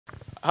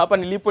Hapa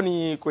nilipo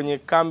ni kwenye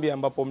kambi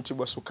ambapo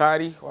Mtibwa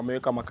Sukari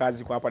wameweka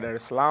makazi kwa hapa Dar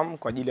es Salaam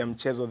kwa ajili ya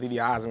mchezo dhidi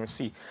ya Azam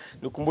FC.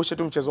 Nikumbushe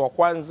tu mchezo wa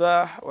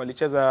kwanza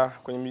walicheza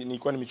kwenye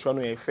ilikuwa ni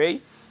michuano ya FA,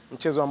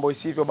 mchezo ambao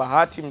isivyo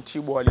bahati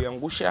Mtibwa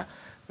waliangusha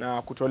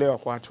na kutolewa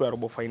kwa hatua ya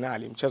robo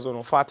finali. Mchezo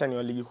unaofata ni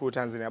wa Ligi Kuu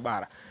Tanzania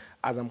Bara.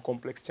 Azam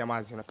Complex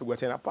Chamazi unapigwa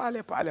tena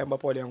pale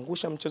ambapo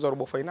waliangusha mchezo wa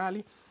robo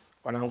finali.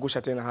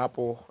 Wanaangusha tena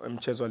hapo,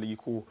 mchezo wa Ligi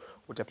Kuu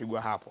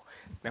utapigwa hapo.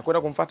 Na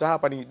kwenda kumfuata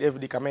hapa ni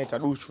David Kameta,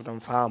 Duchu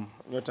utamfahamu.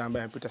 Nyota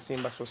ambaye amepita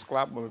Simba Sc,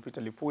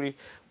 amepita Lipuli,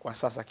 kwa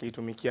sasa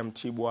akiitumikia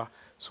Mtibwa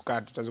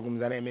Sukari.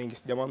 Tutazungumza naye mengi,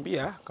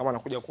 sijamwambia kama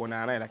anakuja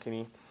kuonana naye,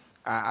 lakini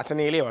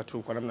atanielewa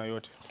tu kwa namna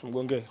yote.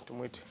 Tumgongee,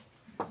 tumuite.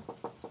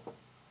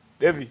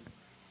 David.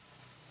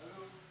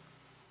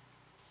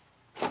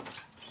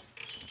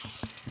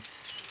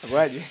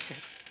 Akwaje?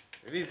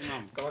 Vipi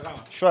mama? Kama.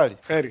 Shwari.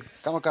 Heri.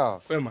 Kama kawa.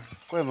 Kwema.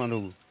 Kwema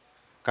ndugu.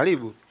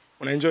 Karibu.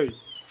 Una enjoy?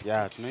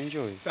 Ya, tuna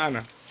enjoy.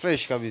 Sana.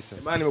 Fresh kabisa.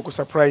 Bana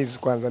nimekusurprise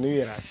kwanza ni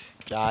wewe.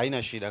 Ya,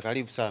 haina shida.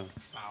 Karibu sana.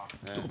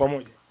 Sawa. Tuko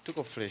pamoja.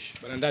 Tuko fresh.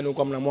 Bana ndani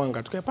huko mna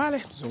mwanga. Tukae pale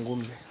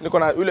tuzungumze. Niko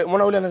na yule,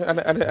 unaona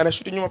yule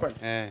anashuti nyuma pale?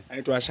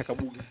 Anaitwa Asha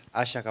Kabuga.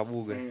 Asha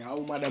Kabuga.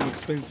 Au Madam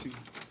Expensive.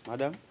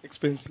 Madam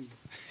Expensive.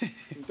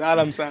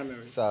 Mtaalam sana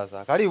wewe. Sawa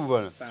sawa. Karibu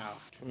bwana. Sawa.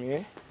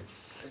 Tumie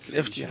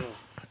left ya.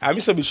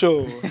 Amiso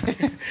bisho.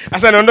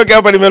 Sasa niondoke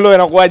hapa nimeloa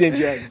na kuaje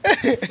njiani.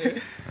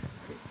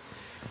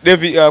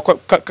 David,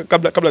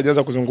 kabla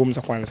hujaanza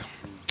kuzungumza kwanza,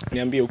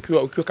 niambie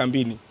ukiwa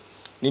kambini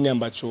nini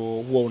ambacho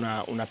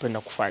huwa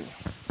unapenda kufanya?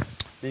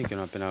 Mimi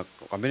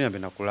kambini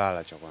napenda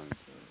kulala cha kwanza.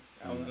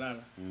 Au unalala?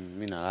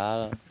 Mimi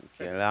nalala,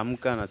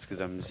 nikiamka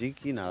nasikiza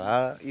muziki,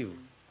 nalala hivyo.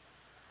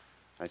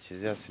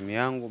 Nachezea simu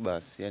yangu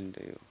basi, yani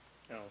ndio hiyo.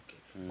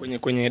 Okay.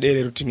 Kwenye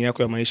daily routine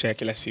yako ya maisha ya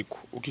kila siku,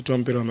 ukitoa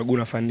mpira wa miguu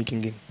unafanya nini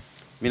kingine?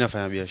 Mimi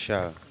nafanya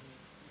biashara.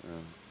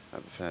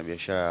 Nafanya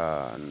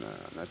biashara,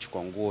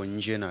 nachukua nguo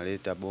nje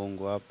naleta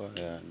Bongo hapa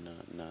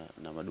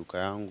na maduka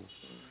yangu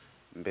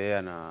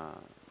Mbeya na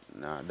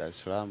Dar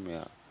es Salaam ya.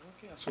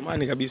 Okay,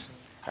 Somani kabisa.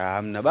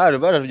 Hamna bado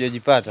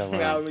hatujajipata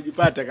bwana.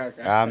 Umejipata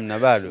kaka. Hamna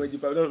bado.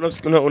 Umejipata.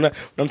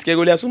 Unamsikia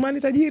goli ya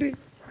Somani tajiri?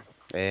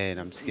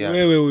 Namsikia.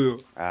 Wewe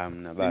huyo.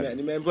 Hamna bado.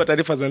 Nimeambiwa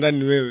taarifa za ndani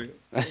ni wewe.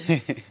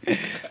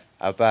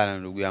 Hapana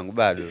ndugu yangu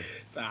bado.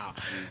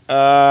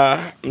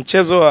 Sawa.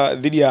 Mchezo wa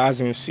dhidi ya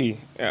Azam FC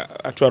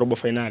hatua robo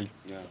finali.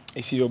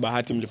 Isivyo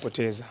bahati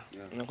mlipoteza.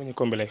 Na kwenye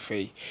kombe la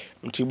FA.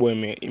 Mtibwa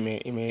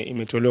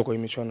imetolewa kwa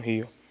michuano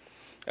hiyo.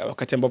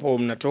 Wakati ambapo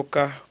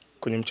mnatoka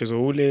kwenye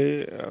mchezo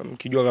ule,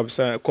 mkijua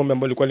kabisa kombe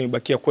ambalo lilikuwa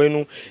limebakia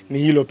kwenu ni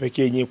hilo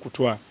pekee yenyewe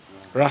kutwaa.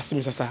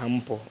 Rasmi sasa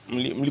hampo.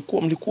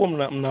 Mlikuwa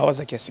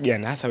mnawaza kiasi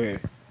gani hasa wewe?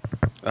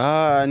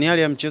 Ni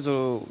hali ya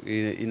mchezo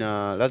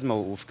lazima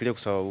ufikirie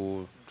kwa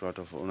sababu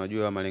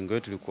unajua malengo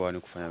yetu ilikuwa ni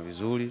kufanya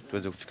vizuri,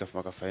 tuweze kufika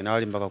mpaka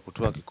finali mpaka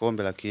kutoa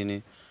kikombe,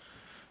 lakini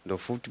ndio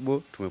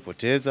football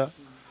tumepoteza.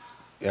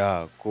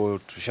 Kwa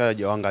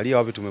tushaangalia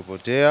wapi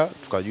tumepotea,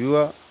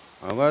 tukajua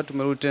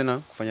tumerudi tena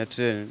kufanya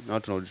training na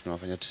watu tunarudi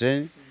tunafanya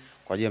training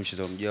kwa ajili ya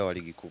mchezo mjao wa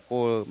Ligi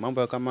Kuu.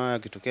 Mambo kama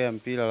yakitokea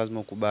mpira lazima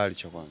ukubali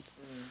cha kwanza.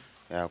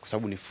 Kwa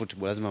sababu ni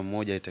football, lazima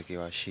mmoja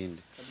itakiwa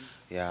ashinde.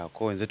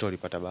 Kwa wenzetu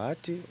walipata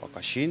bahati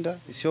wakashinda,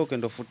 isioke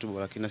ndio football,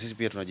 lakini na sisi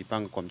pia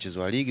tunajipanga kwa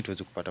mchezo wa ligi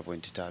tuweze kupata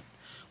pointi 3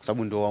 kwa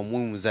sababu ndio wa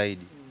muhimu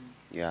zaidi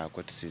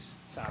kwetu sisi.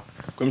 Sawa.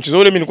 Kwa mchezo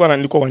ule mimi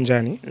nilikuwa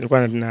uwanjani,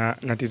 nilikuwa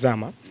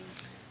natizama.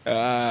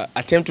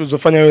 Attempt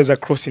ulizofanya wewe za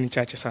cross ni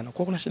chache sana.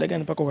 Kwa kuna shida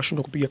gani mpaka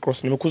ukashindwa kupiga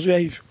cross? Nimekuzuia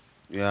hivyo.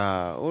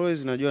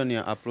 Always najua ni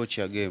approach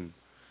ya game.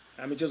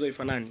 Michezo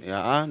haifanani.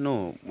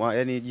 No,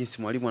 yani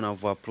jinsi mwalimu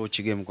anavyo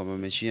approach game kwamba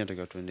mechi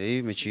inatakiwa tuende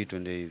hivi, mechi hii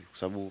tuende hivi. Kwa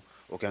sababu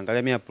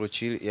ukiangalia mimi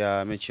approach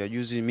ya mechi ya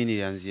juzi mimi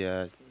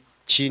nilianzia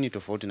chini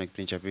tofauti na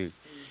kipindi cha pili.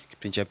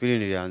 Kipindi cha pili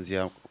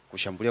nilianzia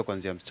kushambulia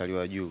kuanzia mstari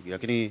wa juu,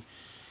 lakini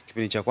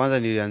kipindi cha kwanza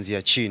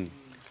nilianzia chini.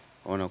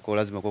 Unaona, kwa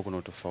lazima kuwa kuna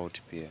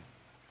utofauti pia.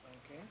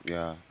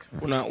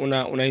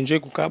 Una enjoy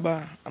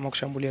kukaba ama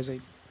kushambulia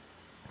zaidi?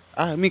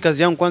 Mimi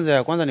kazi yangu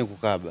ya kwanza ni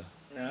kukaba.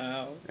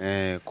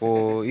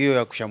 Kwa hiyo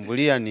ya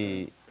kushambulia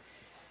ni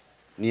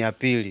ya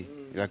pili,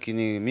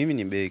 lakini mimi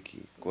ni beki,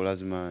 kwa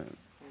lazima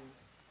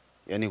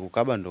yani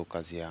kukaba ndo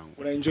kazi yangu.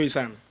 Una enjoy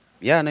sana?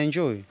 Na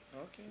enjoy.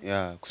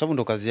 Kwa sababu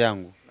ndo kazi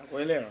yangu.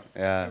 Nakuelewa.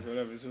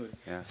 Nakuelewa vizuri.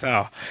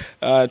 Sawa.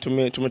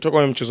 Tumetoka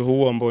kwenye mchezo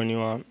huu ambao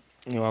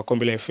ni wa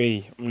kombe la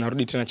FA.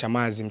 Mnarudi tena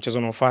Chamazi, mchezo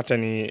unaofuata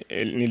ni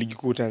Ligi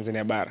Kuu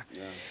Tanzania Bara.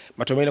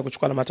 Matumaini ya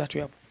kuchukua alama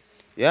 3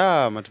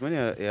 hapo?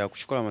 Matumaini ya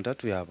kuchukua alama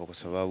 3 hapo kwa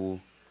sababu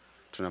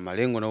tuna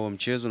malengo na huo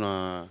mchezo,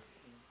 na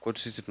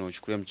kwetu sisi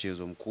tunauchukulia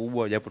mchezo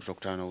mkubwa, japo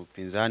tutakutana na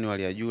upinzani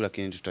wale ya juu,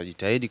 lakini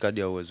tutajitahidi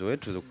kadri ya uwezo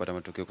wetu tuweze kupata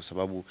matokeo kwa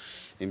sababu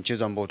ni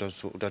mchezo ambao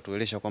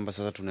utatuelesha kwamba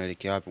sasa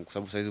tunaelekea wapi, kwa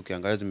sababu sasa hizi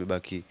ukiangalia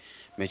zimebaki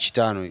mechi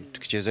 5,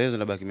 tukicheza hizo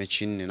zinabaki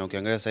mechi 4, na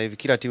ukiangalia sasa hivi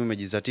kila timu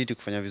imejizatiti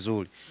kufanya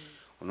vizuri.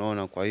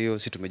 Unaona, kwa hiyo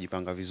sisi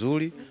tumejipanga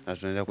vizuri na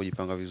tunaendelea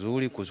kujipanga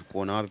vizuri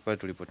kuona wapi pale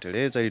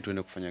tulipoteleza ili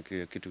tuende kufanya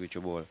kile kitu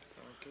kilicho bora.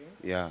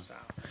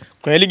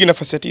 Kwenye ligi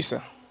nafasi ya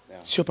 9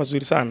 sio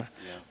pazuri sana.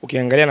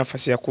 Ukiangalia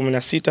nafasi ya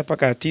 16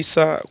 mpaka ya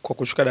 9 kwa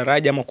kushuka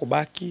daraja ama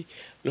kubaki,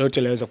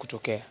 lolote laweza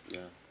kutokea.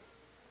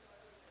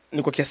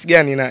 ni kwa kiasi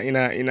gani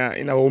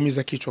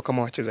inawaumiza kichwa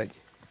kama wachezaji?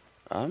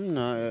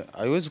 Hamna,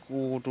 haiwezi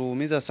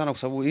kutuumiza sana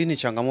kwa sababu hii ni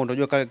changamoto.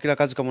 Unajua kila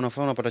kazi kama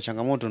unafanya unapata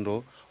changamoto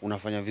ndo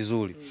unafanya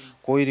vizuri.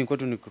 Kwa hiyo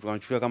kwetu ni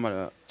tunachukulia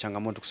kama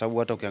changamoto kwa sababu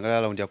hata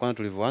ukiangalia raundi ya kwanza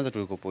tulivyoanza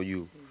tulikopo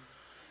juu.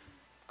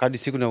 Kadri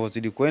siku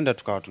zinavyozidi kwenda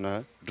tukawa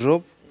tuna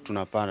drop,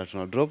 tunapanda,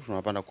 tuna drop,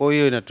 tunapanda. Kwa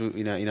hiyo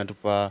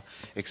inatupa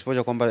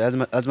exposure kwamba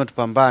lazima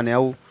tupambane,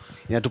 au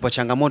inatupa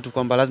changamoto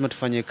kwamba lazima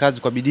tufanye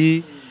kazi kwa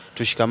bidii,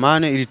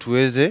 tushikamane ili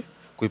tuweze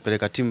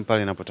kuipeleka timu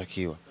pale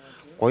inapotakiwa.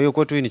 Kwa hiyo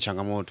kwetu hii ni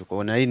changamoto.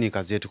 Kwa hiyo hii ni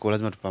kazi yetu, kwa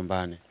lazima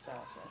tupambane.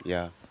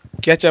 Yeah.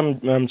 Ukiacha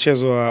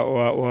mchezo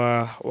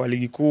wa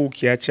ligi kuu,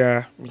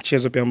 ukiacha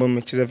michezo pia ambayo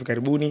mmecheza hivi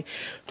karibuni,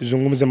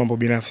 tuzungumze mambo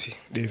binafsi.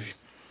 David,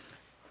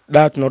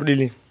 tunarudi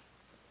lini?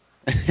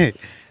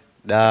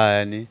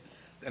 Yani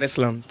Dar es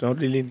Salaam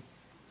tunarudi lini?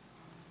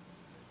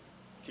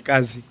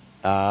 Kikazi.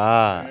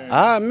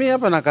 Mimi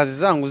hapa na kazi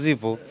zangu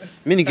zipo.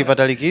 Mimi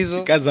nikipata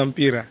likizo, kazi za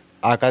mpira.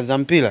 Kazi za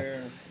mpira.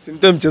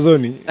 Simtoe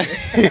mchezoni.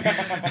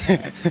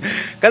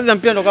 Kazi za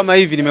mpira ndo kama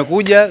hivi,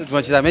 nimekuja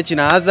tunacheza mechi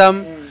na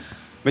Azam.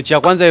 Mechi ya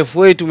kwanza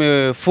FA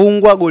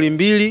tumefungwa goli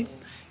 2.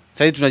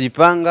 Sasa hivi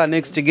tunajipanga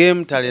next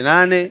game tarehe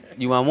 8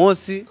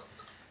 Jumamosi.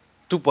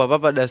 Tupo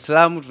hapa Dar es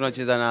Salaam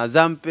tunacheza na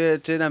Azam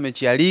tena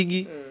mechi ya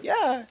ligi.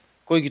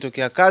 Kwa hiyo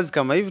ikitokea kazi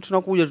kama hivi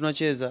tunakuja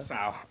tunacheza.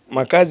 Sawa.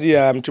 Makazi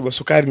ya Mtibwa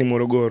Sukari ni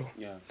Morogoro.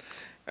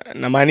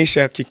 Na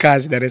maanisha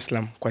kikazi Dar es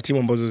Salaam kwa timu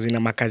ambazo zina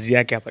makazi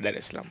yake hapa Dar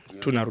es Salaam.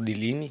 Tunarudi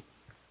lini?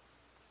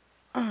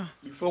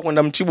 Before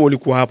kwenda Mtibwa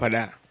ulikuwa hapa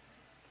Dar.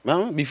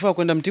 Mama, before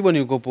kwenda Mtibwa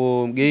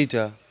nilikopo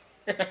Geita.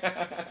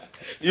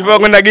 Before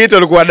kwenda Geita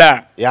ulikuwa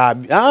Dar.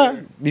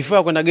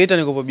 Before kwenda Geita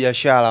nilikopo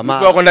biashara.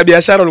 Before kwenda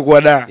biashara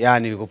ulikuwa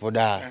Dar. Nilikopo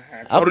Dar.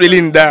 Turudi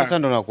lini Dar? Sasa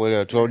ndo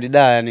nakuelewa. Turudi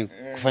Dar yani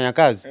kufanya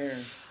kazi.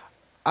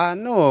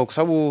 No, kwa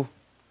sababu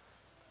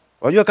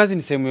unajua kazi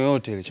ni sehemu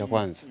yoyote ile cha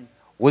kwanza.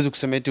 Uweze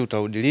kusema eti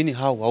utarudi lini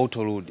au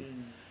hautorudi.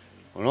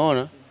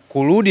 Unaona?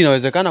 Kurudi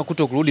inawezekana,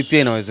 kutokurudi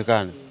pia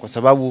inawezekana kwa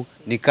sababu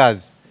ni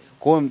kazi.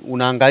 Kwa hiyo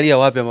unaangalia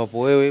wapi ambapo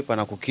wewe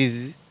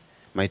panakukizi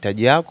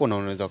mahitaji yako na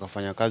unaweza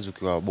kufanya kazi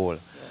ukiwa bora.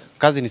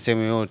 Kazi ni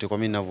sehemu yote kwa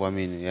mimi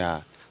ninavyoamini.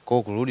 Kwa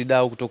hiyo kurudi Dar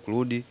au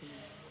kutokurudi,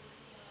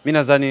 mimi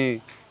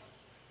nadhani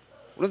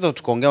unaweza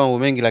tukaongea mambo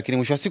mengi lakini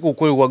mwisho wa siku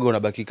ukweli uaga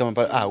unabaki kama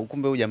pale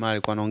kumbe huyu jamaa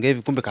alikuwa anaongea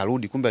hivi kumbe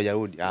karudi kumbe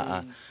hajarudi.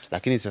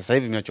 Lakini sasa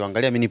hivi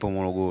ninachoangalia mimi nipo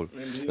Morogoro.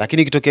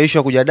 Lakini ikitokea issue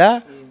ya kuja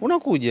Dar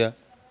unakuja.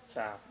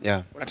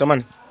 Sawa.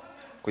 Unatamani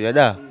kuja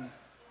Dar?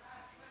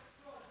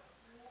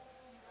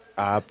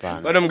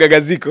 Hapana. Bado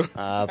mgagaziko?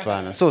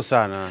 Hapana, sio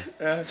sana.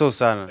 Sio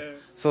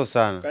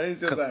sana. Kwa nini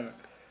sio sana?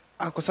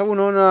 Kwa sababu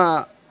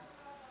unaona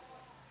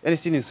yani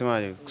si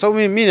nisemaje? Kwa sababu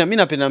mimi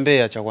napenda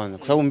Mbeya cha kwanza.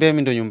 Kwa sababu Mbeya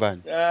mimi ndo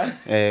nyumbani.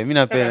 Mimi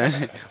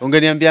napenda.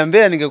 Ungeniambia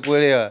Mbeya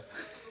ningekuelewa.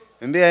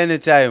 Mbeya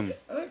anytime.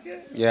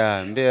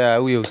 Mbeya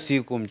huyo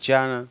usiku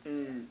mchana.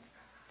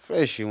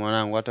 Fresh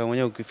mwanangu, hata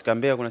mwenyewe ukifika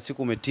Mbeya kuna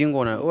siku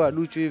umetingwa na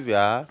Duchu hivi.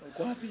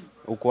 Uko wapi?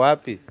 Uko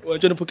wapi?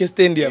 Unajua nipoke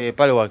stand hapa.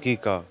 Pale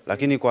uhakika.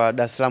 Lakini kwa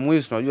Dar es Salaam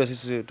hivi tunajua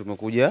sisi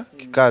tumekuja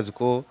kikazi,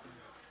 kwa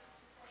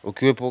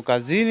ukiwepo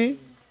kazini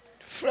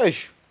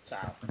fresh.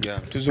 Sawa.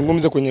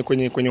 Tuzungumze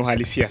kwenye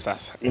uhalisia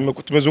sasa.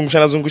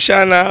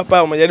 Tumezungushana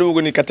hapa, umejaribu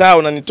kunikataa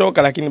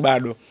unanitoka lakini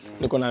bado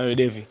niko na wewe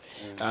David.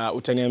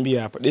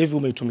 Utaniambia hapa, David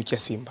umeitumikia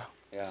Simba.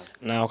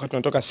 Na wakati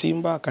unatoka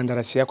Simba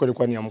kandarasi yako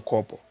ilikuwa ni ya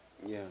mkopo.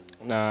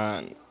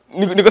 Na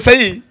niko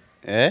sahihi?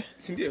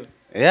 Si ndio?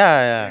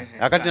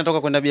 Wakati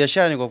natoka kwenda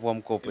biashara niko kwa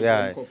mkopo.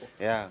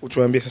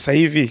 Utuambie sasa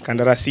hivi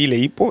kandarasi ile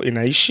ipo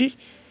inaishi,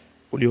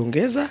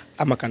 uliongeza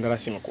ama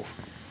kandarasi imekufa?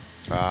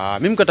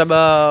 Mimi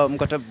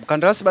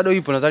kandarasi bado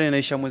ipo, nadhani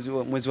inaisha mwezi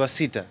wa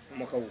 6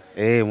 mwaka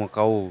huu.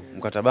 Mwaka huu.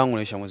 Mkataba wangu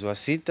unaisha mwezi wa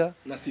 6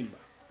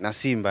 na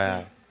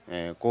Simba.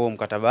 Kwa hiyo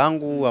mkataba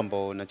wangu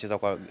ambao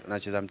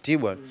nacheza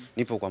Mtibwa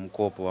nipo kwa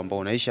mkopo ambao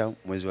unaisha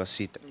mwezi wa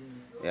 6.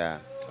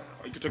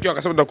 Ikitokea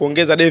akasema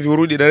tutakuongeza David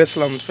urudi Dar es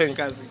Salaam tufanye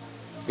kazi.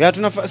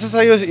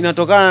 Sasa hiyo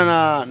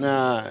inatokana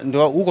na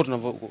ndio huko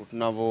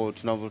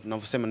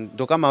tunavyosema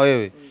ndio kama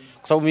wewe.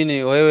 Kwa sababu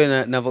mimi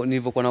wewe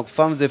nilivyokuwa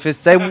nakufahamu the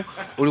first time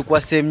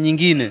ulikuwa sehemu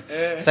nyingine.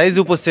 Sasa hizi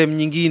upo sehemu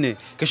nyingine.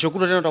 Kesho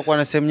kutwa tena utakuwa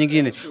na sehemu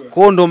nyingine.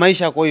 Kwa hiyo ndio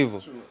maisha yako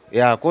hivyo.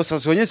 Kwa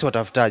sasa wenyewe si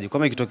watafutaji.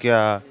 Kama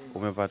ikitokea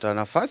umepata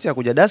nafasi ya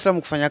kuja Dar es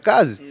Salaam kufanya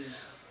kazi,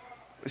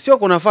 sio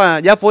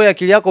kunafanya japo wewe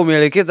akili yako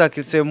umeelekeza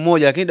sehemu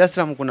moja, lakini Dar es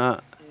Salaam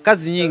kuna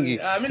kazi nyingi.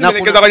 Mimi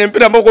nimeelekeza kwenye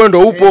mpira ambao wewe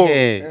ndio upo.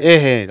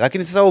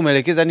 Lakini sasa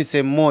umeelekeza ni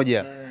sehemu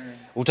moja.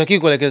 Utaki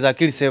kuelekeza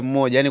akili sehemu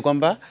moja, yani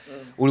kwamba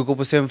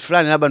ulikopo sehemu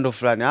fulani labda ndo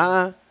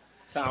fulani.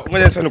 Sawa,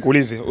 ngoja sasa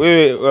nikuulize.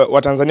 Wewe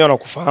Watanzania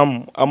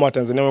wanakufahamu ama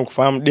Watanzania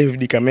wanakufahamu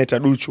David Kameta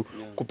Duchu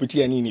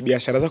kupitia nini?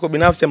 Biashara zako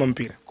binafsi ama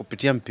mpira?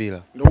 Kupitia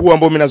mpira. Ndio huo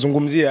ambao mimi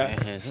nazungumzia.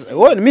 Sasa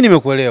wewe mimi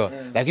nimekuelewa,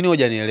 lakini wewe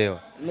hujanielewa.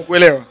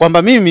 Nimekuelewa.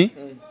 Kwamba mimi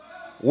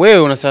wewe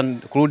unasema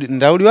kurudi,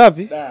 nitarudi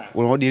wapi?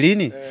 Unarudi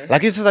lini?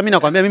 Lakini sasa mimi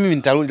nakwambia mimi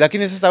nitarudi,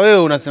 lakini sasa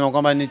wewe unasema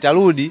kwamba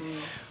nitarudi.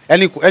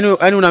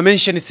 Yani una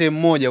mention sehemu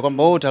moja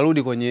kwamba wewe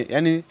utarudi kwenye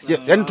yani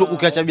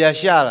ukiacha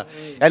biashara,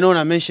 yani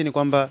una mention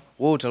kwamba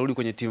wewe utarudi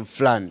kwenye timu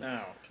fulani.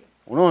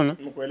 Unaona?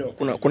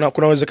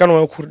 Kuna uwezekano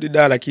wa kurudi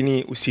Dar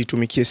lakini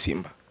usitumikie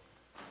Simba.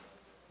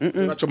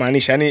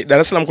 Unachomaanisha yani Dar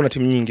es Salaam kuna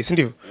timu nyingi, si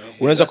ndivyo?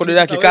 Unaweza kurudi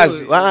Dar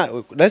kikazi.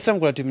 Dar es Salaam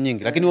kuna timu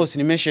nyingi lakini wewe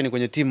usinimention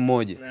kwenye timu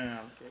moja.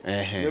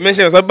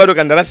 Nimention kwa sababu bado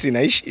kandarasi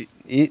inaishi.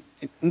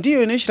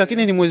 Ndio inaishi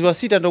lakini ni mwezi wa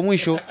 6 ndo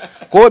mwisho.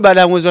 Kwa hiyo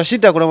baada ya mwezi wa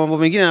 6 kuna mambo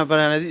mengine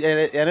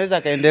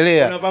yanaweza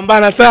kaendelea.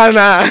 Unapambana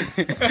sana.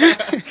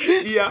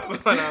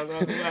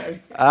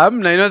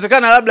 Hamna,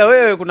 inawezekana labda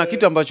wewe kuna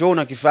kitu ambacho wewe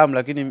unakifahamu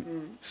lakini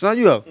si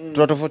unajua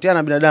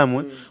tunatofautiana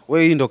binadamu.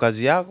 Wewe hii ndo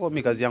kazi yako,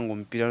 mimi kazi yangu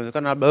mpira.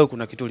 Inawezekana labda wewe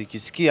kuna kitu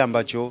ulikisikia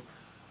ambacho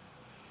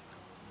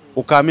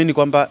ukaamini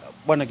kwamba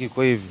bwana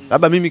kiko hivi.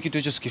 Labda mimi kitu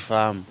hicho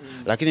sikifahamu.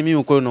 Lakini mimi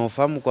ukweli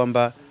unaofahamu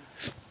kwamba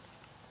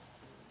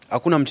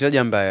hakuna mchezaji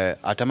ambaye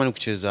atamani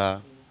kucheza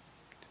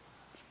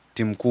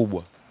timu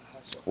kubwa.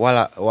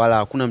 Wala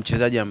hakuna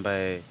mchezaji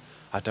ambaye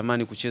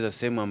atamani kucheza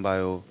sehemu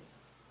ambayo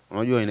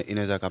unajua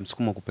inaweza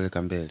kumsukuma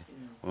kupeleka mbele.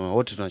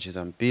 Wote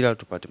tunacheza mpira,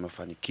 tupate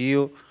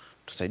mafanikio,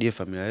 tusaidie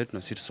familia yetu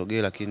na sisi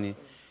tusogee, lakini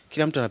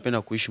kila mtu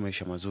anapenda kuishi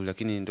maisha mazuri,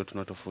 lakini ndio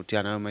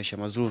tunatofautiana hayo maisha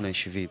mazuri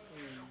unaishi vipi.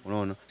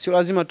 Unaona? Sio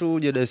lazima tu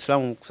uje Dar es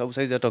Salaam kwa sababu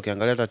saizi hata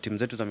ukiangalia hata timu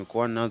zetu za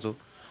mikoani nazo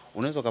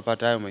unaweza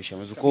kupata hayo maisha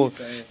mazuri. Kwa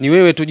ni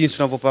wewe tu jinsi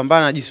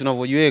unavyopambana, jinsi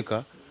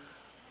unavyojiweka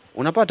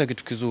unapata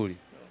kitu kizuri.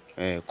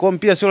 Kwa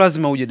mpira sio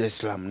lazima uje Dar es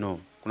Salaam, no.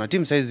 Kuna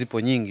timu saizi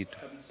zipo nyingi tu.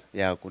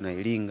 Ya kuna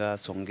Iringa,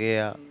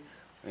 Songea,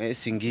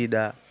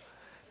 Singida,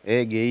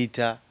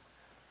 Geita,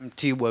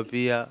 Mtibwa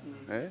pia.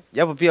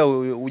 Japo pia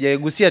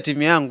hujaigusia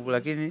timu yangu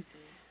lakini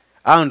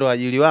hao ndo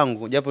ajili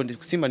wangu. Japo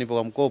Simba nipo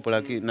kwa mkopo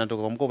lakini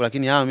natoka kwa mkopo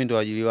lakini hao mimi ndo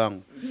ajili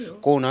wangu.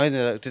 Kwa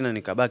unaweza tena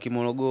nikabaki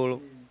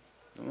Morogoro.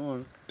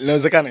 Unaona?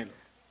 Inawezekana hilo.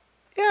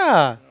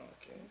 Yeah.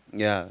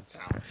 Yeah.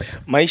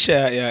 Maisha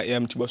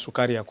ya Mtibwa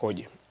Sukari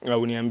yakoje?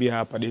 Uniambia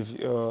hapa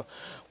David,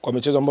 kwa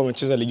michezo ambayo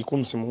umecheza Ligi Kuu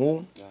msimu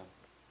huu.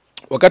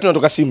 Wakati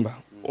unatoka Simba,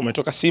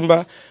 umetoka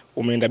Simba,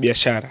 umeenda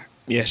biashara,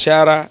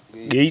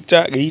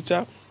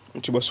 Geita,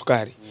 Mtibwa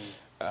Sukari.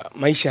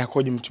 Maisha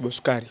yakoje Mtibwa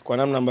Sukari? Kwa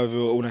namna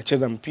ambavyo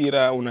unacheza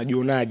mpira,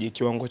 unajionaje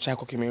kiwango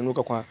chako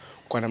kimeinuka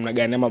kwa namna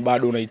gani ama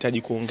bado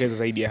unahitaji kuongeza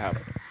zaidi ya hapo?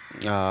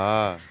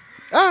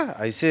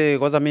 I say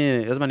kwanza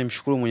mimi lazima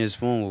nimshukuru Mwenyezi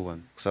Mungu kwa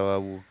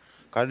sababu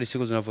kadri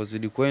siku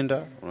zinavyozidi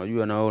kwenda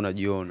unajua na wewe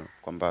unajiona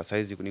kwamba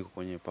saizi niko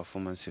kwenye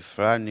performance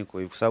fulani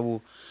kwa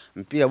sababu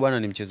mpira bwana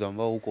ni mchezo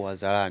ambao uko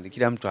hadharani,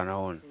 kila mtu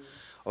anaona.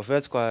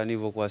 Offerts kwa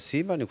nilivyokuwa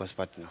Simba ni kwa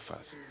sipati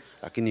nafasi.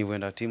 Lakini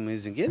hivyoenda timu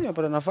hizi zingine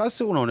unapata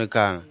nafasi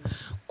unaonekana.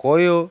 Kwa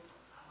hiyo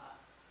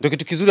ndio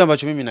kitu kizuri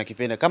ambacho mimi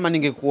nakipenda. Kama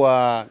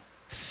ningekuwa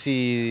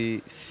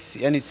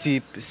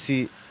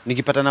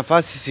nikipata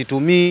nafasi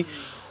situmii,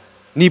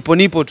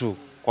 nipo tu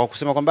kwa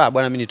kusema kwamba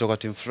bwana mimi nitoka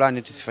timu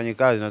fulani tusifanye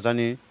kazi,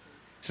 nadhani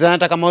sasa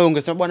hata kama wewe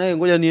ungesema bwana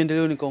ngoja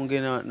niendelee nikaongee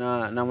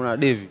na mwana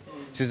David,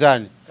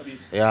 sidhani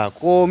kabisa.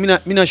 Kwa mimi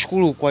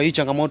nashukuru kwa hii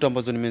changamoto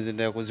ambazo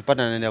nimeziendelea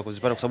kuzipata na naendelea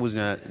kuzipata kwa sababu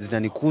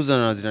zinanikuza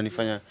na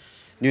zinanifanya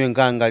niwe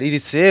nganga ili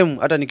sehemu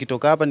hata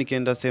nikitoka hapa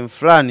nikienda sehemu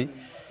fulani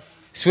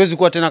siwezi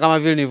kuwa tena kama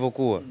vile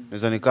nilivyokuwa.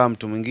 Naweza nikaa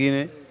mtu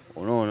mwingine,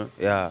 unaona?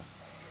 Sawa.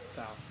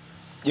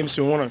 James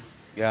umeona?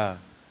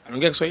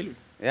 Anaongea Kiswahili?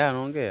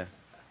 Anaongea.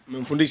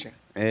 Umemfundisha?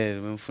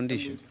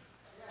 Nimemfundisha.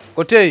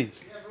 Kotei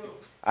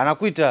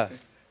anakuita.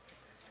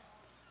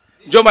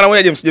 Njoo mara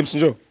moja James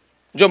njoo.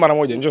 Njoo mara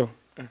moja njoo.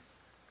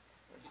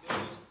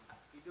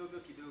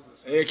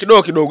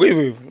 Kidogo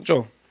hivyo.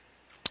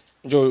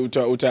 Njoo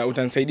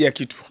utanisaidia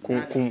kitu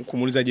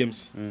kumuuliza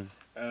James.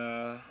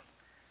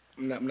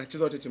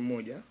 Mnacheza wote timu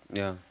moja.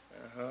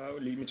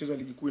 Michezo ya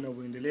Ligi Kuu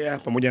inavyoendelea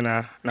pamoja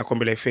na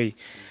Kombe la FA.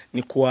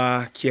 Ni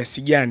kwa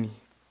kiasi gani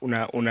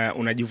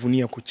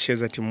unajivunia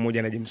kucheza timu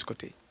moja na James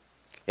Kotei?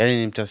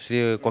 Yaani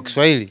nimtafsirie kwa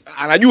Kiswahili?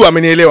 Anajua,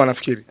 amenielewa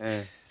nafikiri.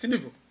 Si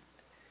ndivyo?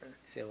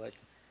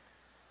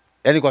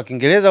 Yaani kwa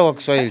Kiingereza au kwa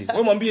Kiswahili?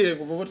 Wewe mwambie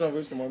vovote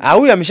unavyoishi mwambie.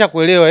 Huyu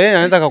ameshakuelewa, yeye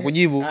anaweza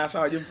kukujibu.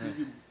 Sawa James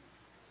nijibu.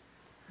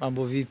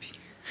 Mambo vipi?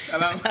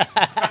 Salama.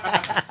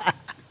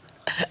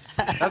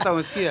 Sasa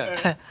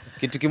umesikia?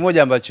 Kitu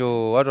kimoja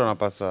ambacho watu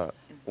wanapaswa.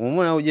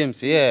 Umemwona huyu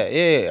James,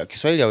 yeye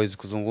Kiswahili hawezi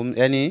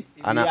kuzungumza. Yaani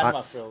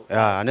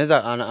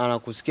anaweza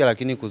anakusikia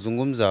lakini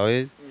kuzungumza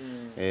hawezi.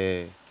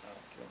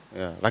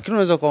 Lakini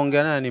unaweza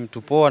kuongea naye, ni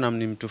mtu poa na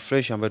ni mtu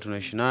fresh ambaye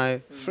tunaishi naye,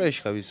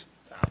 fresh kabisa.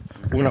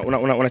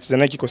 Unacheza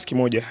naye kikosi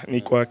kimoja.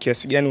 Ni kwa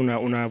kiasi gani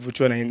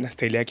unavutiwa na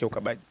style yake ya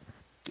ukabaji?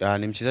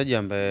 Ni mchezaji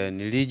ambaye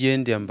ni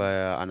legend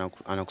ambaye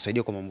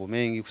anakusaidia kwa mambo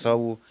mengi kwa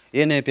sababu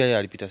yeye naye pia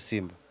alipita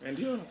Simba.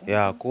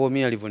 Ndio. Kwa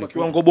mimi alivyonikuta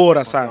kiwango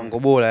bora sana. Kiwango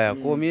bora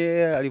kwa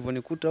mimi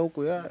alivyonikuta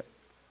huko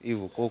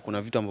hivyo. Kwa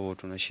kuna vitu ambavyo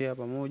tunashare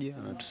pamoja,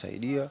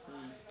 anatusaidia.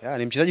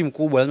 Ni mchezaji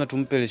mkubwa, lazima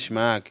tumpe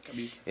heshima yake.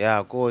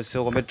 Kwa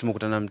sio kwamba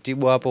tumekutana na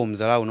Mtibwa hapa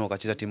umdharau na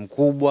ukacheza timu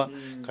kubwa,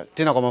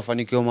 tena kwa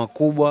mafanikio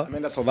makubwa.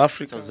 Ameenda South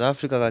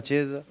Africa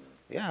akacheza.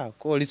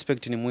 Kwa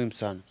respect ni muhimu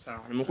sana.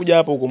 Sawa. Nimekuja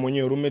hapa huko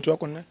mwenyewe, roommate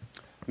wako ni nani?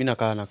 Mimi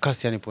nakaa na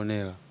kasi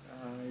Ponela.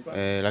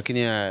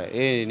 Lakini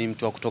ni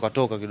mtu wa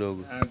kutoka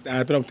kidogo.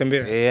 Anapenda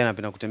kutembea.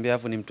 Anapenda kutembea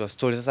afu ni mtu wa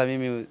story. Sasa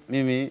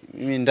mimi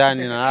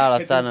ndani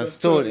nalala sana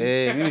story.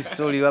 Mimi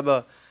story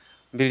baba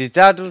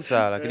 2-3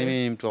 sawa, lakini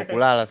mimi ni mtu wa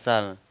kulala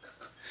sana.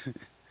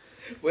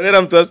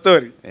 Wewe mtu wa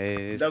story?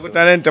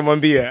 Nitakutana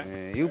nitamwambia.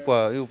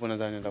 Yupo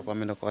nadhani atakuwa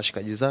ameenda kwa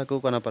washikaji zake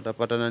huko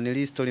anapata na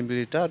nili story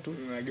 2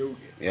 3.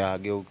 Ageuke.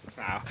 Geuke.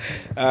 Sawa.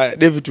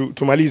 David,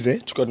 tumalize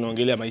tukiwa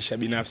tunaongelea maisha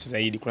binafsi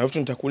zaidi. Kuna vitu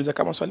nitakuuliza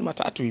kama swali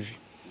matatu hivi.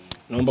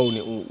 Naomba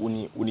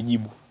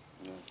unijibu.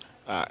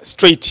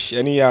 Straight,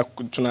 yani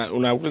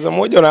unauliza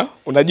moja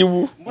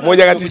unajibu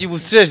moja kati. Kujibu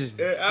straight.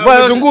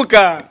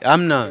 Unazunguka.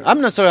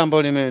 Hamna swali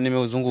ambalo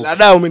nimeuzunguka.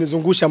 Ladha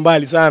umenizungusha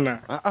mbali sana.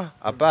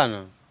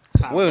 Hapana.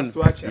 Wewe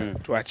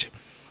tuache.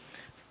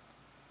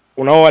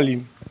 Unaoa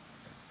lini?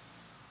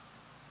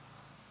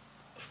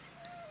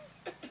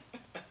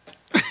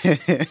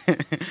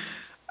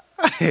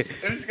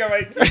 Mshika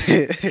mic.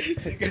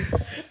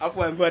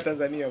 Hapo ambiwa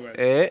Tanzania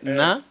bwana.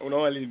 Na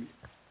unaoa lini?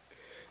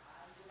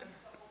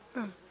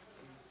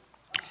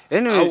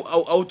 Anyway,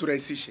 au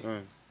turahisishe.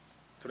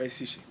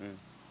 Turahisishe.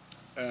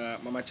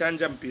 Mama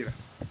chanja mpira.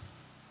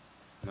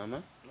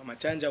 Mama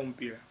chanja au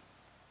mpira?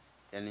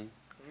 Yani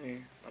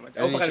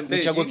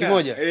mchaguo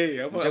kimoja.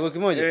 Mchaguo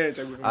kimoja.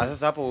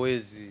 Sasa hapo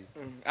huwezi.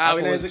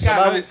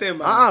 Inawezekana wewe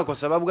sema. Kwa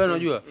sababu gani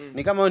unajua?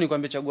 Ni kama wewe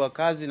nikwambia chagua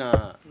kazi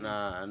na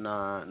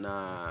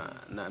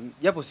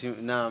japo si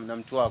na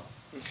mtu wako.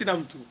 Sina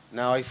mtu.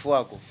 Na wife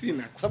wako.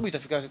 Sina. Kwa sababu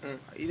itafika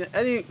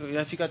yani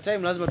inafika time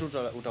lazima tu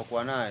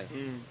utakuwa naye.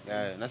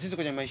 Na sisi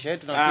kwenye maisha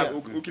yetu na pia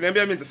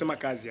ukiniambia mimi nitasema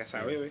kazi ya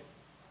sawa wewe.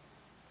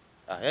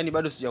 Yani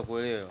bado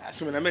sijakuelewa.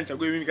 Si umeniambia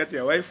nichague mimi kati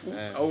ya wife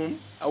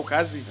au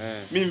kazi?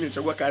 Mimi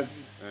nimechagua kazi.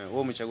 Wewe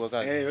umechagua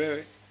kazi.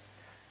 Wewe.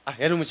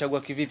 Yani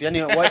umechagua kivipi?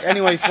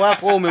 Yani wife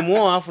wako wewe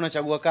umemuoa alafu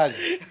unachagua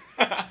kazi.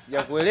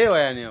 Sijakuelewa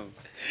yani hapo.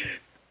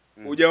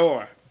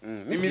 Hujaoa.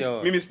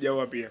 Mimi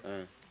sijaoa pia.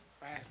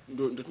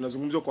 Ndio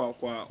tunazungumzia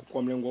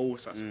kwa mlengo huo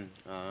sasa.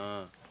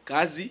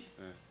 Kazi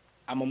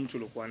ama mtu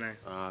uliokuwa naye?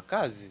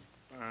 Kazi.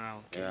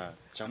 Okay.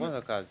 Cha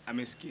kwanza kazi.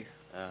 Amesikia.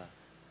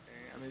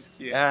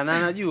 Amesikia. Na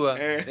anajua.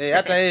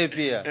 Hata yeye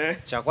pia.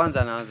 Cha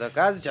kwanza anaanza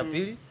kazi, cha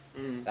pili.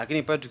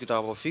 Lakini pale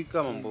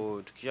tukitakapofika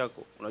mambo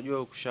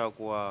unajua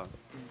kushakuwa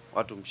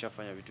watu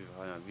mshafanya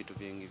vitu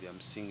vingi vya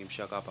msingi,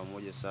 mshakaa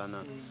pamoja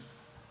sana.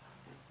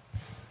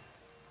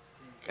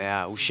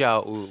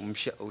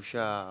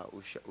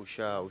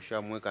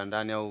 Ushamweka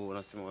ndani au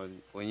unasema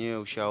wenyewe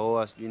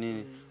ushaoa sijui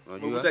nini,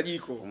 unajua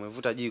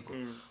umevuta jiko.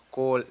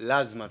 Kwa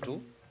lazima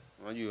tu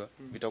unajua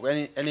vitakuwa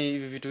yani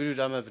hivi vitu vile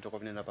kama vitakuwa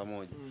vinaenda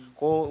pamoja.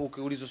 Kwa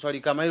ukiulizwa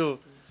swali kama hilo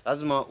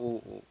lazima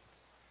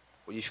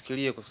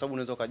ujifikirie, kwa sababu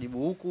unaweza kujibu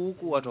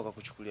huku watu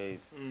wakakuchukulia hivi.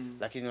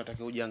 Lakini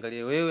unatakiwa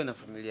ujiangalie wewe na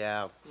familia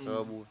yako, kwa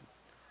sababu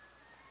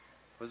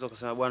unaweza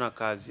kusema bwana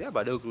kazi,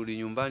 baadaye ukirudi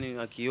nyumbani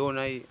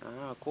akiona hii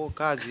kwa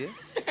kazi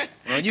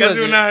unajua kazi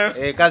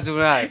unayo. Kazi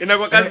unayo.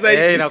 Inakuwa kazi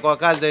zaidi. Inakuwa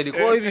kazi zaidi.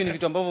 Kwa hivi ni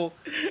vitu ambavyo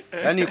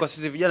yani kwa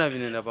sisi vijana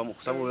vinaenda pamoja,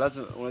 kwa sababu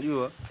lazima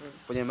unajua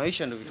kwenye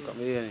maisha ndio vitu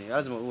kama yani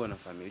lazima uwe na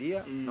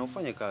familia na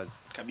ufanye kazi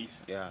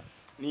kabisa.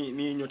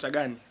 Ni nyota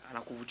gani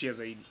anakuvutia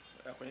zaidi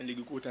kwenye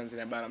ligi kuu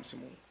Tanzania bara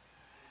msimu huu?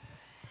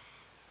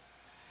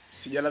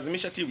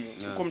 Sijalazimisha timu.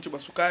 Uko Mtibwa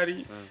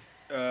Sukari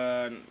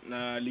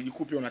na ligi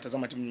kuu pia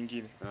unatazama timu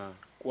nyingine.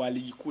 Kwa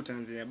ligi kuu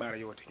Tanzania bara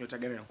yote, nyota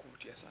gani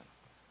anakuvutia sana?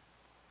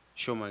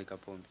 Shomari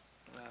Kapombe.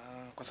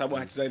 Kwa sababu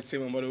anacheza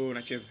sehemu ambayo wewe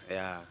unacheza.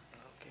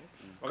 Okay.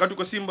 Wakati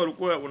uko Simba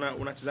ulikuwa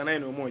unacheza naye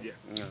eneo moja.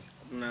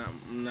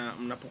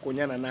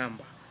 Mnapokonyana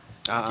namba.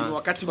 Lakini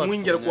wakati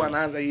mwingi alikuwa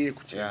anaanza yeye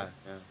kucheza.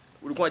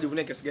 Ulikuwa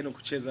unajivunia kiasi gani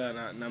kucheza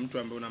na mtu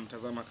ambaye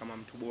unamtazama kama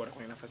mtu bora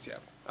kwenye nafasi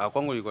yako?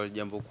 Kwangu ilikuwa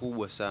jambo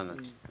kubwa sana.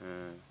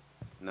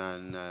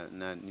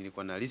 Na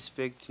nilikuwa na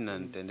respect na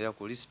nitaendelea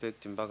ku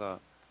respect mpaka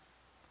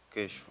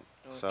kesho.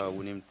 Kwa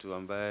sababu ni mtu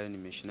ambaye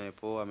nimeishi naye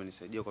poa,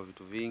 amenisaidia kwa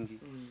vitu vingi.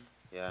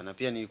 Na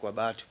pia nilikuwa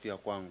bahati pia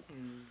kwangu.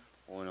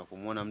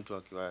 Kumuona mtu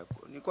akiwa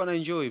nilikuwa na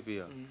enjoy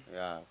pia.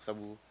 Kwa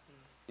sababu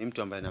ni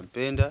mtu ambaye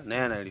nampenda na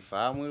yeye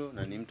analifahamu hilo,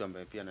 na ni mtu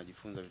ambaye pia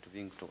anajifunza vitu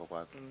vingi kutoka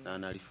kwake. Na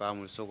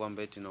analifahamu, sio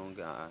kwamba eti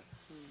naongea,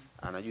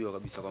 anajua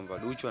kabisa kwamba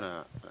Duchu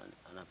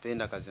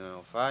anapenda kazi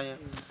anayofanya.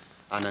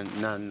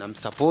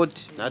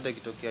 Namsupport na hata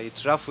ikitokea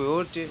itrafu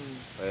yote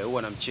huwa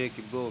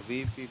anamcheki, bro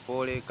vipi,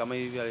 pole, kama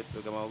hivi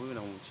alipiga mawivi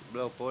na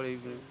bro pole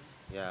hivi.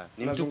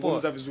 Ni mtu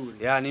poa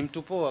vizuri. Ni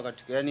mtu poa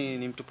katika, yani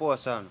ni mtu poa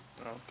sana.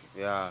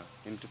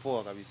 Ni mtu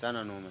poa kabisa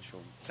sana na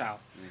mashomo. Sawa.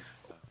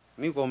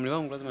 Mimi kwa umri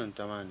wangu lazima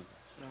nitamani.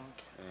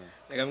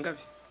 Miaka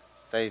mingapi?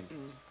 Sasa hivi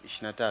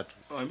 23.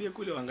 Waambie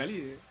kule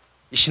waangalie.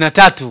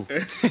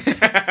 23.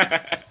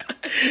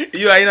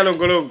 Hiyo haina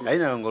longolongo.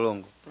 Haina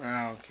longolongo.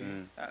 Okay.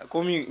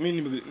 Kwa mimi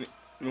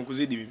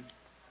nimekuzidi mimi.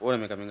 Wewe una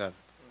miaka mingapi?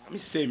 Mimi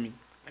semi,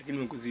 lakini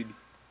nimekuzidi.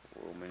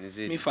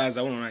 Umenizidi. Mimi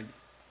faza unaonaje?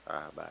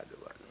 Bado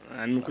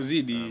bwana.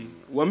 Nimekuzidi.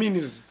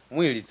 Uamini sasa?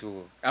 Mwili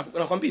tu.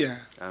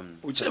 Nakwambia.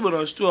 Uchebe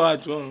unashtua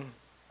watu.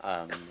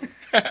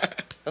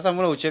 Sasa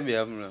mbona uchebe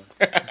hamna?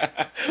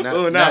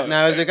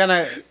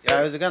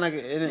 Inawezekana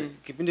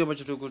kipindi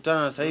ambacho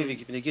tulikutana na sasa hivi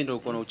kipindi kile ndio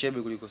uko na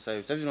uchebe kuliko sasa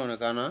hivi. Sasa hivi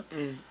unaonekana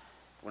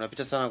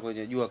unapita sana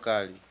kwenye jua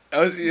kali.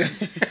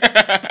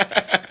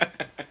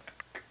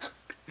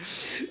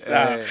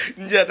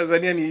 Nje ya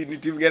Tanzania ni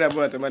timu gani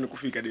ambayo unatamani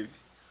kufika David?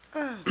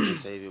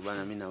 Sasa hivi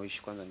bwana mimi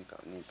nawishi kwanza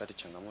nipate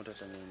changamoto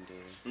hata niende.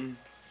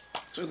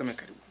 Sio za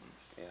karibu.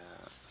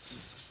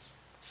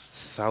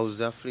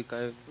 South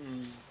Africa.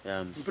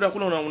 Yeah. Mpira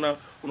kuna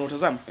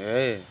unautazama?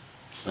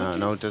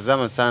 Na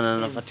utazama sana,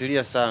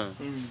 nafuatilia sana.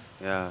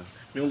 Yeah.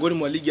 Miongoni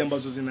mwa ligi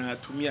ambazo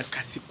zinatumia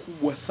kasi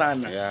kubwa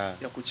sana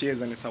ya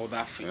kucheza ni South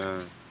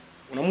Africa.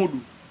 Unamudu?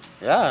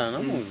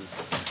 Namudu.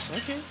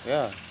 Okay.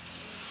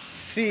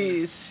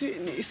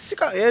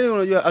 Yaani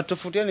unajua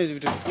atofautiani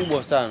vitu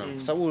vikubwa sana.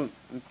 Kwa sababu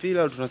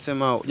mpira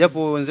tunasema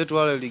japo wenzetu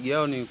wale ligi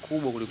yao ni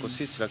kubwa kuliko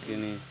sisi,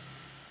 lakini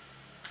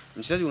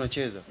mchezaji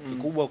unacheza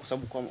kikubwa kwa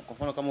sababu kwa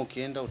mfano kama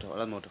ukienda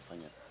lazima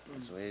utafanya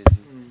mazoezi.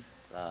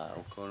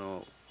 Ukiona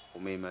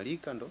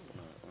umeimarika ndo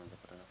unaanza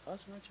kupata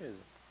nafasi unacheza.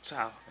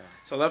 Sawa.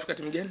 South Africa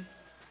timu gani?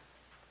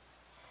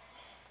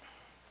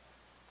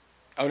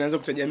 Au unaanza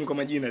kutaja mimi kwa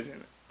majina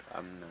tena?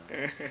 Hamna.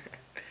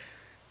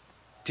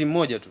 Timu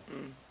moja tu.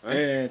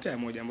 Timu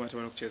moja ambayo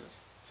atakwenda kucheza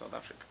South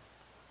Africa.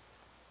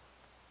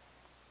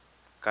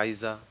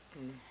 Kaizer.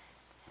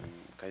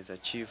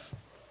 Kaizer Chief.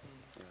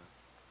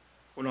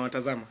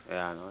 Unawatazama?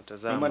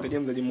 Nawatazama. Mama taje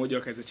mchezaji mmoja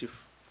wa Kaizer Chief.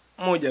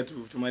 Mmoja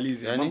tu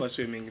tumalize, mambo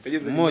sio mengi. Taje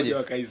mchezaji mmoja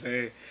wa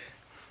Kaizer.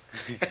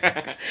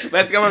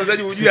 Basi kama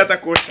mchezaji hujui hata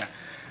kocha.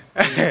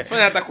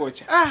 Sifanya hata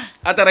kocha.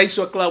 Hata rais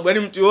wa klabu, yani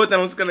mtu yote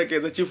anahusika na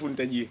Kaizer Chief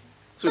nitajie.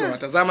 Sio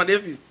unawatazama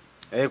David?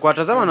 Kwa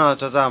tazama na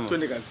watazama.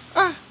 Twende kazi.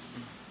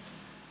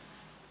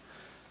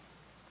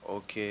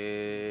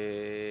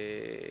 Okay.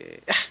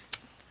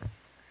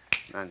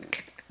 Nani?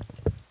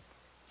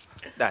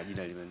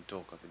 Jina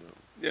limenitoka kidogo.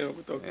 Jina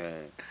kutoka.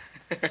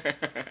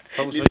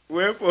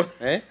 Lilikuwepo?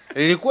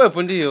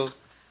 Lilikuwepo ndio.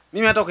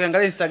 Mimi hata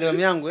ukiangalia Instagram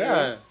yangu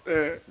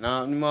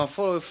na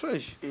nimewafollow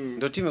fresh.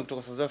 Ndio timu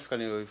kutoka South Africa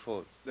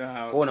nilioifollow.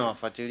 Wao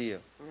nawafuatilia.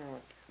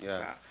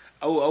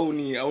 Au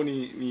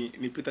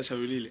ni Peter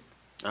Sharulile.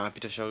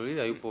 Peter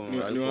Sharulile yupo.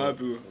 Ni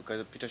wapi huyo?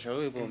 Peter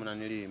Sharulile yupo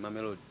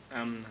Mamelodi.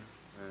 Hamna.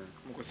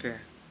 Mkosea.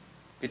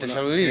 Peter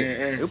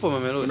Sharulile yupo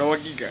Mamelodi. Una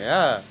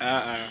uhakika?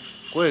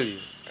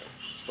 Kweli.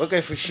 Weka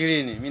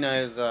 20,000, mimi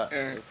naweka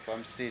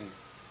 50,000.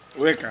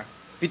 Weka.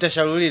 Peter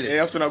Sharulile.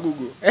 Alafu na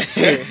Google.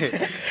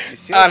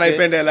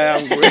 Naipenda hela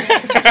yangu.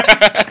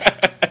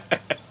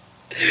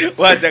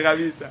 Wacha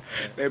kabisa.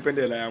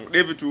 Naipenda hela yangu.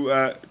 David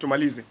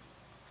tumalize.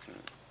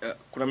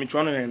 Kuna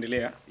michuano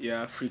inaendelea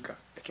ya Afrika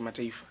ya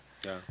kimataifa.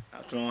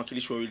 Tuna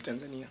wawakilishi wawili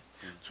Tanzania.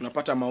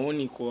 Tunapata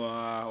maoni kwa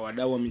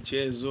wadau wa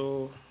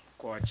michezo,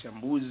 kwa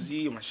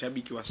wachambuzi,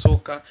 mashabiki wa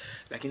soka,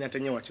 lakini hata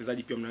nyewe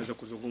wachezaji pia mnaweza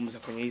kuzungumza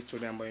kwenye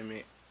historia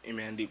ambayo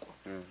imeandikwa.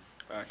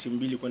 Timu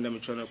mbili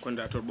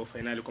kwenda Robo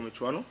Fainali kwa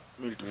michuano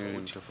miwili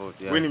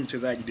tofauti. Wewe ni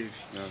mchezaji David.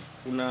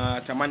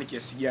 Unatamani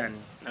kiasi gani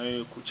na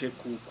wewe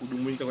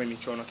kudumuika kwenye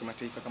michuano ya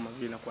kimataifa kama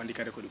vile na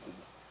kuandika rekodi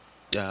kubwa?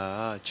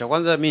 Cha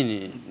kwanza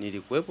mimi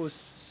nilikuwepo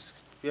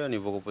pia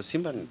nilipokuwa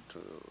Simba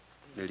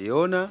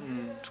niliona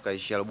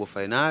tukaishia Robo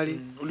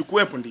Fainali.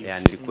 Ulikuwepo ndio?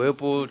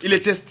 Nilikuwepo. Ile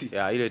test.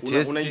 Ile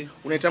test.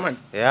 Unaitamani?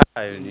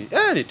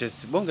 Ni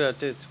test, bonge la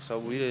test kwa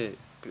sababu ile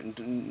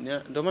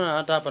ndio maana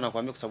hata hapa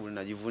nakwambia kwa sababu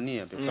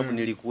ninajivunia kwa sababu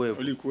nilikuwepo.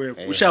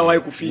 Ulikuwepo. Ushawahi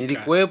kufika.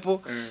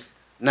 Nilikuwepo.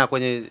 Na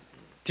kwenye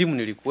timu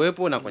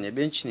nilikuwepo na kwenye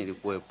bench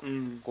nilikuwepo.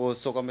 Kwa hiyo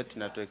sio kwamba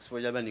tunatoa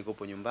exposure labda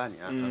nikopo nyumbani.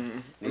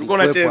 Ulikuwa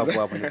unacheza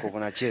hapo nilikuwa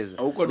nacheza.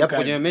 Japo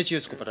kwenye mechi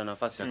hiyo sikupata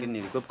nafasi lakini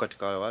nilikuwepo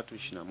katika wale watu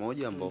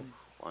 21 ambao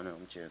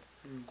wanamcheza.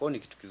 Kwa hiyo ni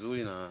kitu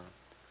kizuri na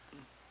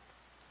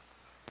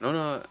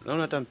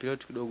naona hata mpira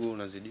wetu kidogo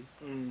unazidi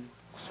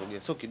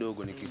kusogea. Sio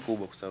kidogo, ni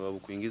kikubwa kwa sababu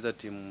kuingiza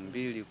timu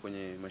mbili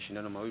kwenye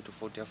mashindano mawili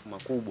tofauti afu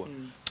makubwa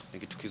ni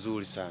kitu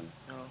kizuri sana.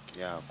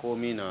 Kwa hiyo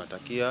mimi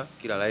nawatakia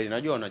kila laheri.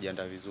 Najua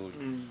wanajiandaa vizuri.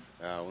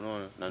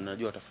 Unaona na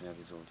najua watafanya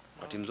vizuri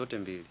kwa timu zote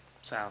mbili.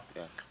 Sawa.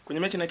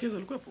 Kwenye mechi na Kaizer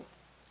ulikuwepo?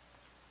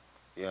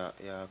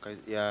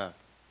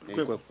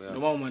 Nilikuwepo.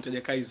 Ndio maana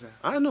unataja Kaizer.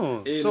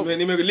 No.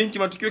 Nimelink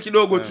matukio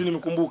kidogo tu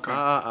nimekumbuka.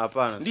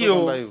 Hapana. Sio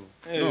kwamba hivyo.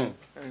 No.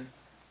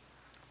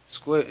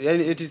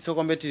 Yaani eti sio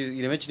kwamba eti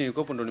ile mechi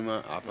nilikopo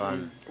ndo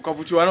hapana.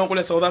 Ukavutiwa nao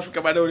kule South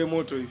Africa baada ya ule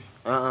moto hivi.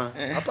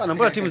 Hapana,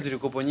 mbona timu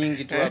zilikopo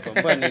nyingi tu hapa.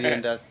 Mbona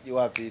nilienda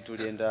wapi?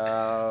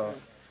 Tulienda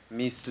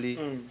Misri,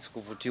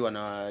 sikuvutiwa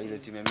na ile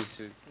timu ya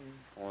Misri.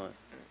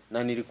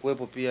 Na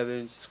nilikuwepo pia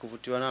bench,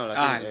 sikuvutiwa nao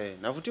lakini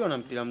navutiwa na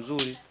mpira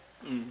mzuri.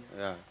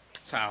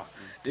 Sawa.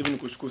 David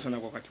nikushukuru sana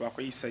kwa wakati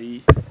wako. Hii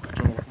sahihi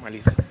wakati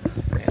kumaliza.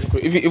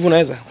 Hivi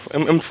unaweza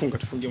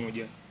tufungie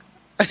moja.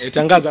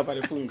 Tangaza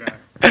pale funga.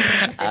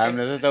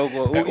 Sasa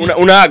huko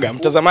unaaga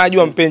mtazamaji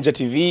wa Mpenja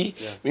TV.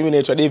 Mimi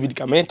naitwa David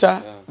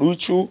Kameta,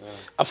 Duchu.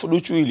 Afu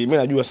Duchu hili mimi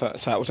najua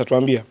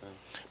utatuambia.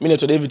 Mimi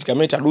naitwa David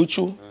Kameta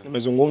Duchu.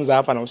 Nimezungumza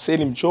hapa na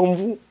Hussein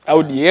Mchomvu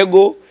au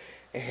Diego.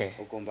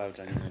 Huko mbali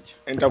utaniacha.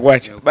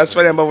 Nitakuacha. Basi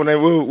fanya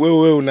ambavyo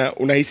wewe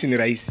unahisi ni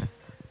rahisi.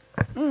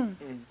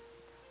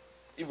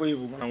 Hivyo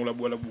mwanangu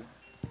labu.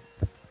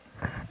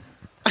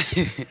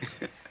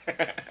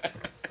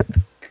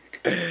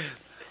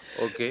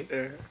 Okay.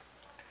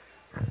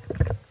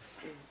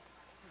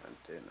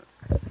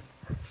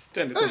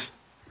 Twende.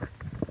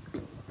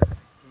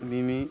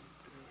 Mimi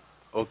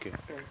okay.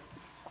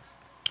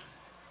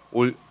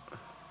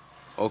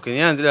 Okay,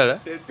 nianze dada?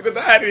 Tuko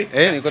tayari.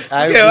 Niko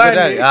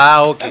tayari.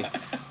 Okay.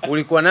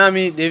 Ulikuwa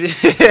nami David.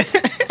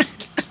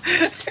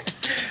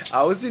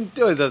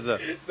 Usinitoe sasa.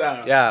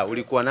 Sawa. Ya,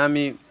 ulikuwa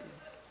nami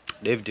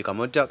David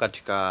Kameta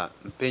katika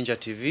Mpenja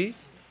TV.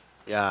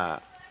 Ya,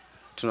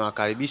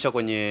 tunawakaribisha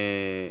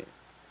kwenye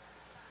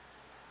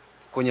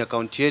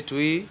account yetu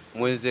hii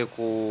muweze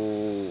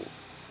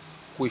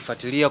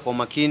kuifuatilia kwa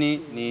makini,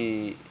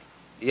 ni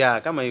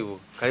kama hivyo.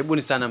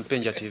 Karibuni sana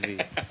Mpenja TV.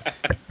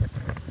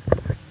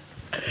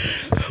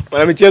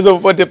 Mwana michezo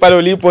popote pale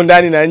ulipo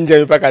ndani na nje ya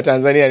mipaka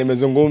Tanzania,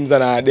 nimezungumza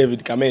na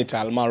David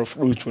Kameta almaarufu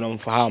Duchu,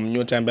 unamfahamu,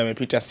 nyota ambaye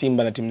amepita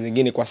Simba na timu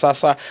zingine, kwa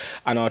sasa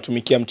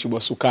anawatumikia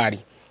Mtibwa Sukari.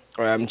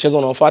 Mchezo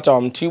unaofata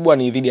wa Mtibwa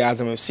ni dhidi ya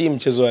Azam FC,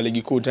 mchezo wa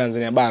Ligi Kuu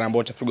Tanzania bara ambao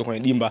utapigwa kwenye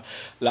dimba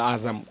la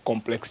Azam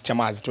Complex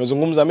Chamazi.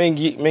 Tumezungumza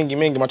mengi,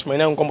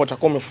 matumaini yangu kwamba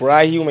utakuwa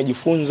umefurahi,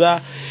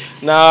 umejifunza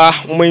na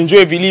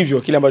umeenjoy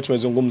vilivyo kile ambacho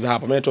tumezungumza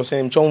hapa. Mimi naitwa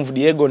Hussein Mchomvu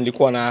Diego,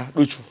 nilikuwa na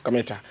Duchu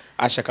Kameta,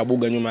 Asha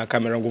Kabuga nyuma ya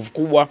kamera, nguvu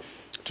kubwa.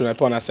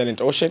 Tunapewa na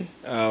Silent Ocean,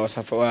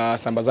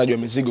 wasambazaji wa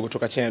mizigo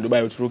kutoka China,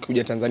 Dubai, Uturuki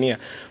kuja Tanzania,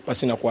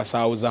 pasina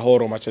kusahau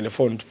Zahoro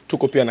matelefoni.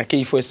 Tuko pia na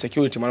K4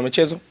 Security. Mwana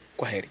michezo,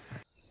 kwa heri.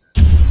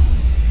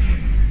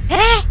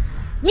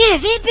 Nye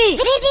vipi?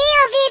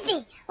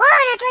 Vipi? Wao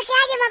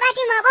unatokeaje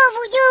mabati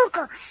mabovu juu huko?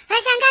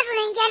 Nashangaa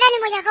tunaingia ndani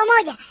moja kwa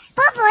moja.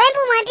 Popo, hebu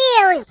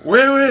mwambie huyu.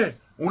 Wewe,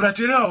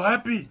 unachelewa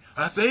wapi?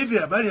 Sasa hivi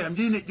habari ya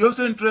mjini,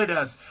 Johnson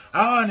Traders.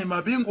 Hawa ni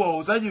mabingwa wa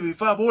uuzaji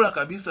vifaa bora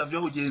kabisa vya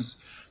ujenzi,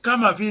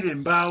 kama vile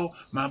mbao,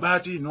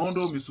 mabati,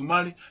 nondo,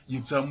 misumari,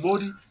 gypsum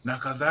board na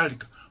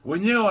kadhalika.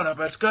 Wenyewe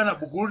wanapatikana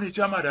Buguruni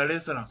Chama, Dar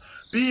es Salaam.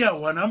 Pia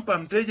wanampa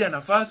mteja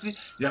nafasi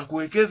ya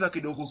kuwekeza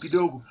kidogo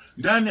kidogo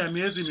ndani ya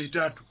miezi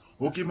 3.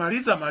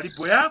 Ukimaliza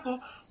malipo yako,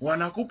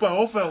 wanakupa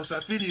ofa ya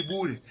usafiri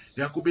bure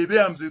ya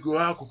kubebea mzigo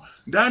wako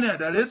ndani ya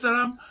Dar es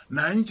Salaam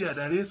na nje ya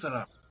Dar es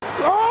Salaam.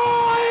 Wow!